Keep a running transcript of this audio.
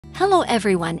Hello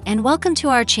everyone and welcome to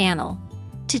our channel.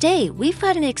 Today we've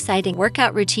got an exciting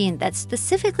workout routine that's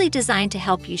specifically designed to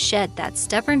help you shed that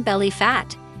stubborn belly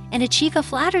fat and achieve a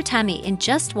flatter tummy in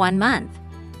just 1 month.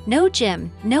 No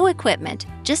gym, no equipment,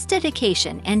 just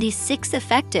dedication and these 6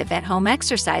 effective at-home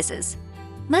exercises.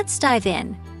 Let's dive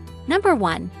in. Number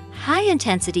 1.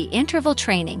 High-intensity interval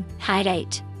training,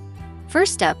 HIIT.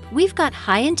 First up, we've got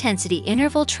high-intensity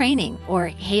interval training, or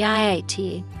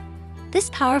HIIT. This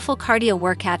powerful cardio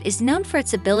workout is known for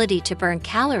its ability to burn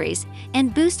calories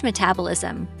and boost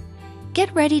metabolism.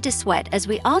 Get ready to sweat as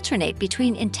we alternate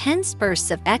between intense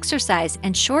bursts of exercise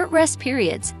and short rest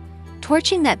periods,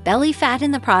 torching that belly fat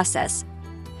in the process.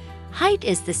 HIIT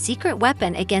is the secret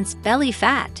weapon against belly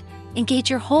fat. Engage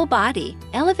your whole body,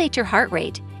 elevate your heart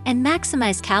rate, and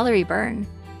maximize calorie burn.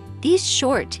 These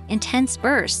short, intense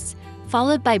bursts,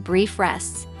 followed by brief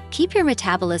rests, keep your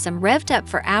metabolism revved up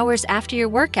for hours after your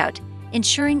workout,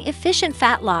 ensuring efficient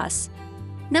fat loss.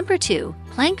 Number 2.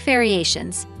 Plank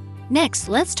variations. Next,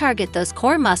 let's target those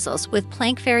core muscles with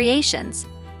plank variations.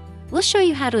 We'll show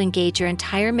you how to engage your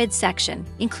entire midsection,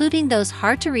 including those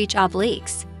hard-to-reach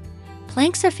obliques.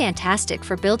 Planks are fantastic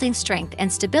for building strength and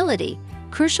stability,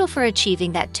 crucial for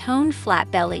achieving that toned,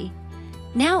 flat belly.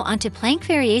 Now onto plank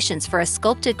variations for a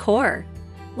sculpted core.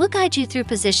 We'll guide you through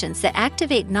positions that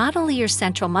activate not only your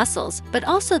central muscles, but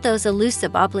also those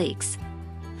elusive obliques.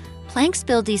 Planks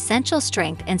build essential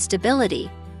strength and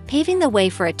stability, paving the way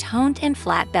for a toned and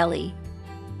flat belly.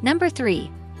 Number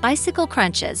 3. Bicycle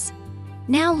crunches.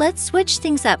 Now let's switch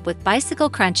things up with bicycle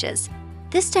crunches.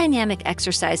 This dynamic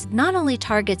exercise not only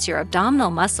targets your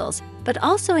abdominal muscles, but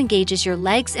also engages your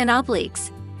legs and obliques.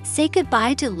 Say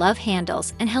goodbye to love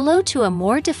handles and hello to a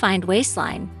more defined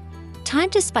waistline. Time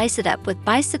to spice it up with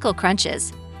bicycle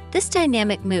crunches. This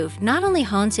dynamic move not only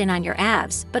hones in on your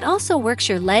abs, but also works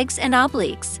your legs and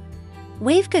obliques.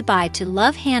 Wave goodbye to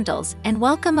love handles and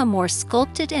welcome a more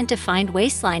sculpted and defined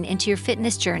waistline into your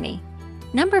fitness journey.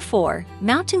 Number 4.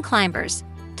 Mountain climbers.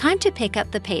 Time to pick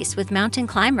up the pace with mountain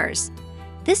climbers.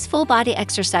 This full-body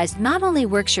exercise not only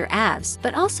works your abs,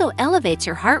 but also elevates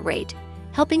your heart rate,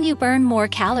 helping you burn more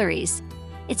calories.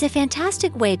 It's a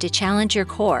fantastic way to challenge your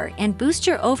core and boost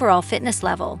your overall fitness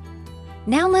level.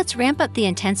 Now let's ramp up the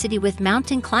intensity with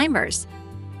mountain climbers.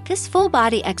 This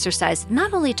full-body exercise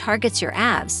not only targets your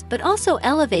abs, but also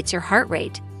elevates your heart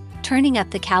rate, turning up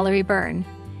the calorie burn.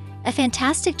 A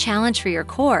fantastic challenge for your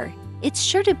core, it's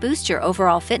sure to boost your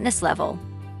overall fitness level.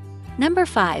 Number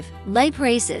 5. Leg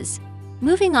raises.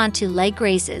 Moving on to leg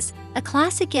raises, a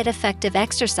classic yet effective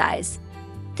exercise.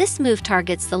 This move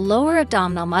targets the lower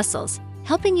abdominal muscles,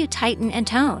 helping you tighten and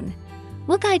tone.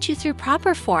 We'll guide you through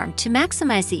proper form to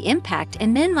maximize the impact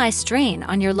and minimize strain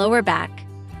on your lower back.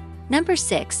 Number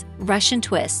 6. Russian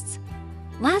twists.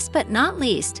 Last but not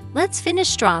least, let's finish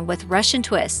strong with Russian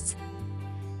twists.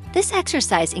 This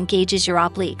exercise engages your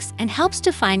obliques and helps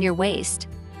define your waist.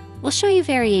 We'll show you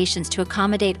variations to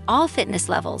accommodate all fitness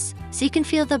levels, so you can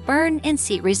feel the burn and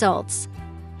seat results.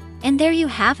 And there you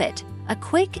have it, a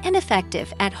quick and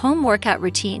effective at-home workout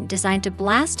routine designed to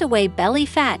blast away belly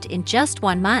fat in just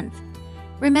 1 month.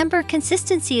 Remember,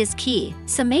 consistency is key,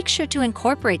 so make sure to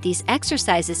incorporate these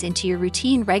exercises into your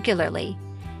routine regularly.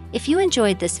 If you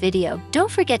enjoyed this video,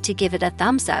 don't forget to give it a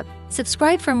thumbs up,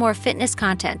 subscribe for more fitness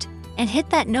content, and hit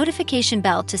that notification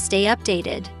bell to stay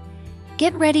updated.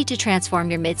 Get ready to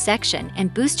transform your midsection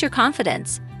and boost your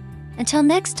confidence. Until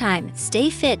next time,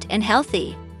 stay fit and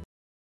healthy.